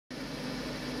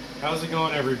How's it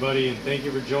going, everybody? And thank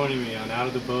you for joining me on Out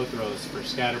of the Boat Roast for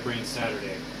Scatterbrain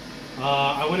Saturday.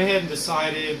 I went ahead and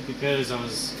decided, because I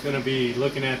was going to be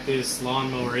looking at this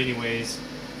lawnmower anyways,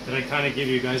 that I'd kind of give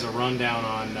you guys a rundown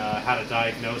on how to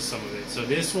diagnose some of it. So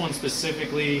this one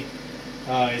specifically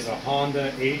is a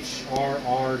Honda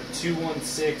HRR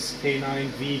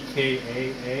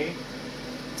 216K9VKAA.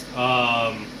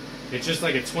 It's just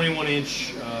like a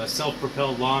 21-inch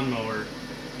self-propelled lawnmower,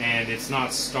 and it's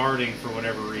not starting for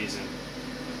whatever reason.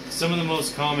 Some of the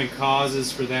most common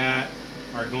causes for that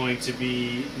are going to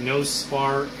be no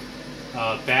spark,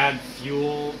 bad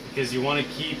fuel, because you want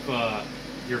to keep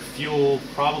your fuel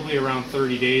probably around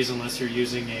 30 days unless you're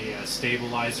using a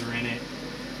stabilizer in it.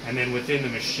 And then within the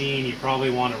machine, you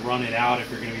probably want to run it out if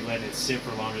you're going to be letting it sit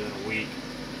for longer than a week.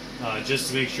 Just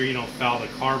to make sure you don't foul the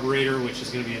carburetor, which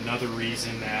is going to be another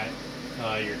reason that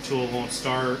your tool won't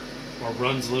start or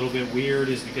runs a little bit weird,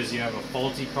 is because you have a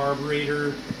faulty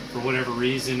carburetor. For whatever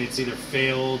reason, it's either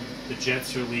failed, the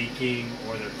jets are leaking,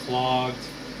 or they're clogged,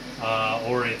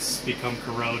 or it's become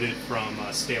corroded from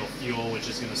stale fuel, which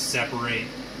is going to separate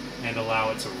and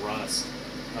allow it to rust.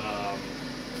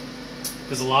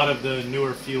 Because a lot of the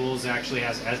newer fuels actually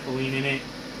has ethylene in it,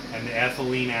 and the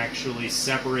ethylene actually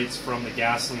separates from the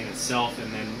gasoline itself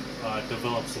and then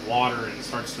develops water and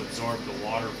starts to absorb the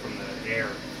water from the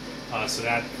air. So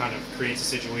that kind of creates a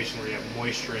situation where you have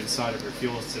moisture inside of your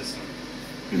fuel system.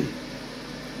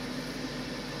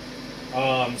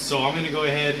 So I'm going to go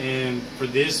ahead and, for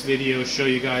this video, show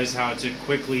you guys how to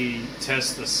quickly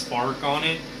test the spark on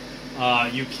it.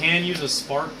 You can use a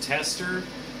spark tester,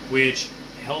 which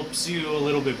helps you a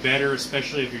little bit better,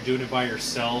 especially if you're doing it by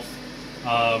yourself,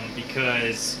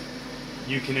 because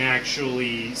you can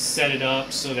actually set it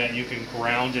up so that you can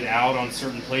ground it out on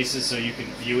certain places so you can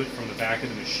view it from the back of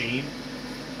the machine.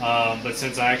 But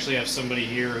since I actually have somebody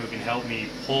here who can help me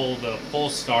pull the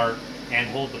pull start and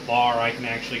hold the bar, I can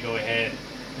actually go ahead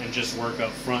and just work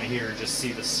up front here and just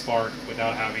see the spark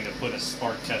without having to put a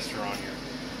spark tester on here.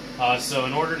 So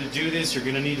in order to do this, you're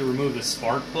going to need to remove the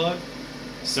spark plug.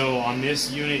 So on this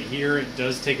unit here, it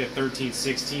does take a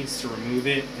 13/16 to remove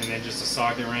it, and then just a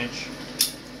socket wrench.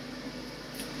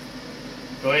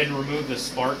 Go ahead and remove the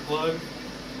spark plug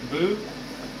boot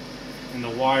and the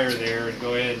wire there, and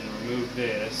go ahead and remove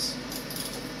this.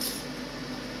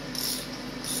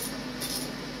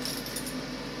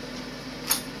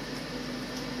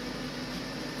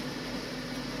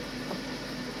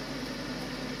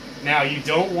 Now, you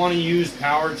don't want to use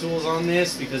power tools on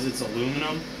this because it's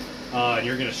aluminum, and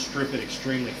you're going to strip it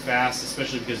extremely fast,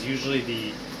 especially because usually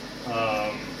the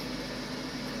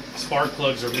spark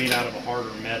plugs are made out of a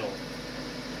harder metal.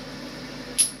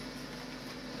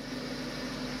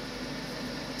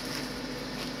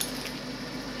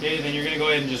 Okay, then you're going to go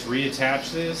ahead and just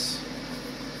reattach this.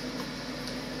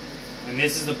 And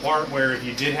this is the part where if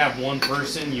you did have one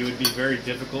person, it would be very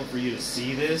difficult for you to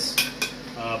see this.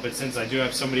 But since I do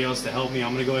have somebody else to help me,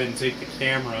 I'm going to go ahead and take the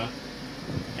camera,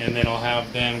 and then I'll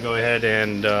have them go ahead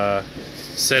and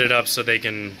set it up so they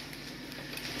can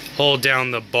hold down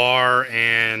the bar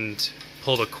and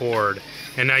pull the cord.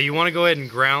 And now you want to go ahead and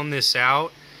ground this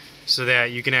out so that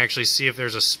you can actually see if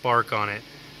there's a spark on it.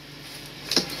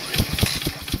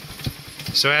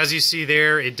 So as you see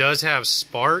there, it does have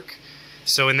spark.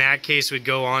 So in that case, we'd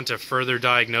go on to further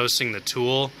diagnosing the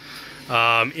tool.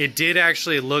 It did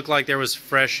actually look like there was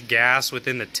fresh gas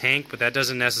within the tank, but that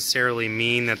doesn't necessarily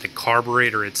mean that the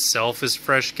carburetor itself is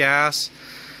fresh gas.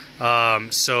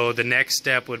 So the next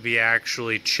step would be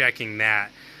actually checking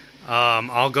that.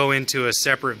 I'll go into a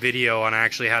separate video on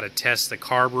actually how to test the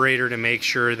carburetor to make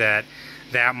sure that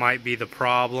that might be the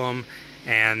problem,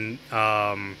 and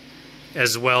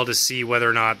as well to see whether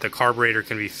or not the carburetor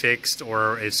can be fixed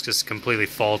or it's just completely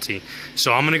faulty.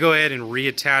 So I'm going to go ahead and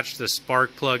reattach the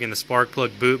spark plug and the spark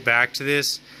plug boot back to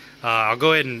this. I'll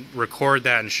go ahead and record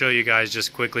that and show you guys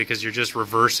just quickly, because you're just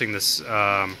reversing this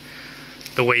the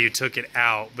way you took it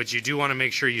out. But you do want to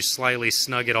make sure you slightly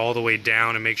snug it all the way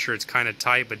down and make sure it's kind of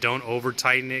tight, but don't over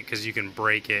tighten it because you can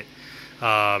break it.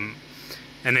 And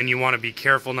then you want to be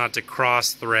careful not to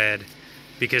cross thread,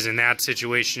 because in that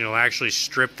situation you'll actually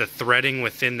strip the threading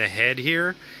within the head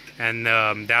here, and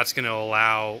that's going to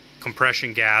allow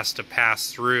compression gas to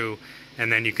pass through,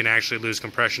 and then you can actually lose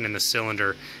compression in the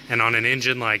cylinder. And on an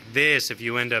engine like this, if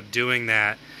you end up doing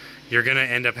that, you're going to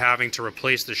end up having to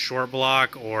replace the short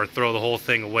block or throw the whole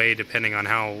thing away, depending on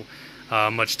how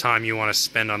much time you want to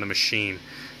spend on the machine.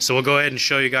 So we'll go ahead and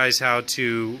show you guys how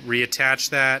to reattach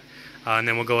that, and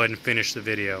then we'll go ahead and finish the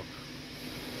video.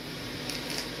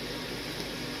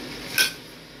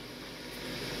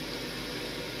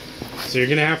 So you're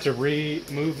going to have to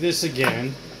remove this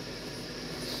again.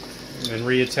 And then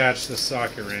reattach the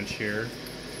socket wrench here.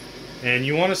 And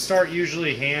you want to start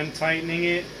usually hand tightening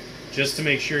it just to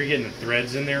make sure you're getting the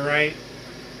threads in there right.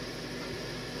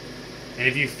 And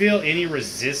if you feel any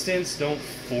resistance, don't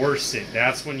force it.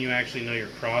 That's when you actually know you're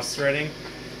cross-threading.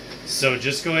 So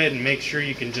just go ahead and make sure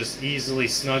you can just easily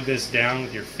snug this down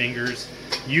with your fingers.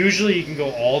 Usually you can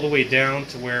go all the way down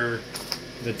to where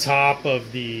the top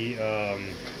of the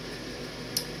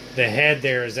head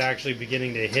there is actually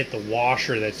beginning to hit the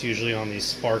washer that's usually on these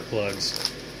spark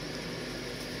plugs.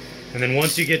 And then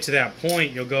once you get to that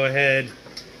point, you'll go ahead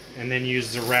and then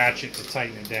use the ratchet to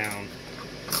tighten it down.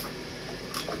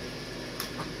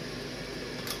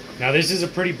 Now this is a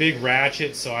pretty big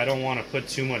ratchet, so I don't want to put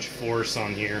too much force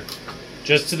on here.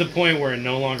 Just to the point where it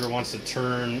no longer wants to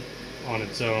turn on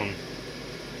its own.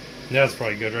 That's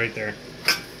probably good right there.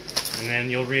 And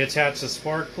then you'll reattach the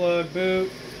spark plug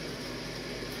boot.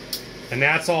 And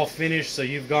that's all finished, so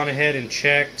you've gone ahead and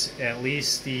checked at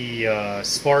least the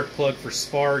spark plug for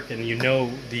spark, and you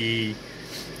know the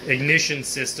ignition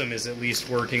system is at least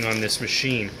working on this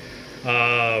machine.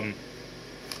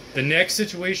 The next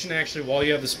situation, actually, while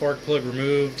you have the spark plug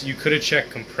removed, you could have checked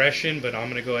compression, but I'm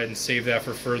going to go ahead and save that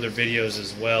for further videos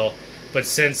as well. But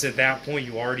since at that point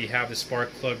you already have the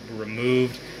spark plug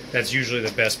removed, that's usually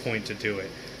the best point to do it.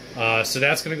 So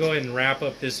that's going to go ahead and wrap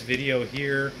up this video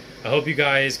here. I hope you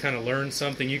guys kind of learned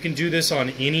something. You can do this on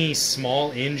any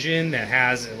small engine that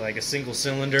has like a single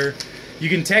cylinder. You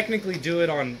can technically do it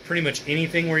on pretty much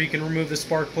anything where you can remove the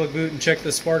spark plug boot and check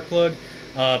the spark plug.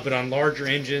 But on larger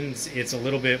engines, it's a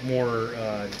little bit more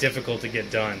difficult to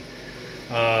get done.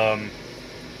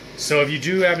 So if you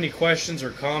do have any questions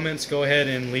or comments, go ahead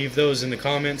and leave those in the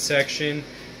comment section.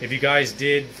 If you guys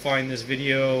did find this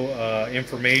video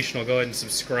informational, go ahead and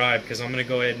subscribe, because I'm going to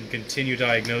go ahead and continue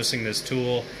diagnosing this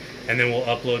tool, and then we'll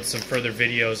upload some further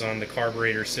videos on the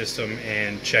carburetor system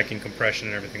and checking compression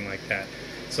and everything like that.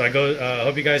 So I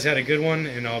hope you guys had a good one,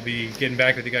 and I'll be getting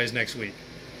back with you guys next week.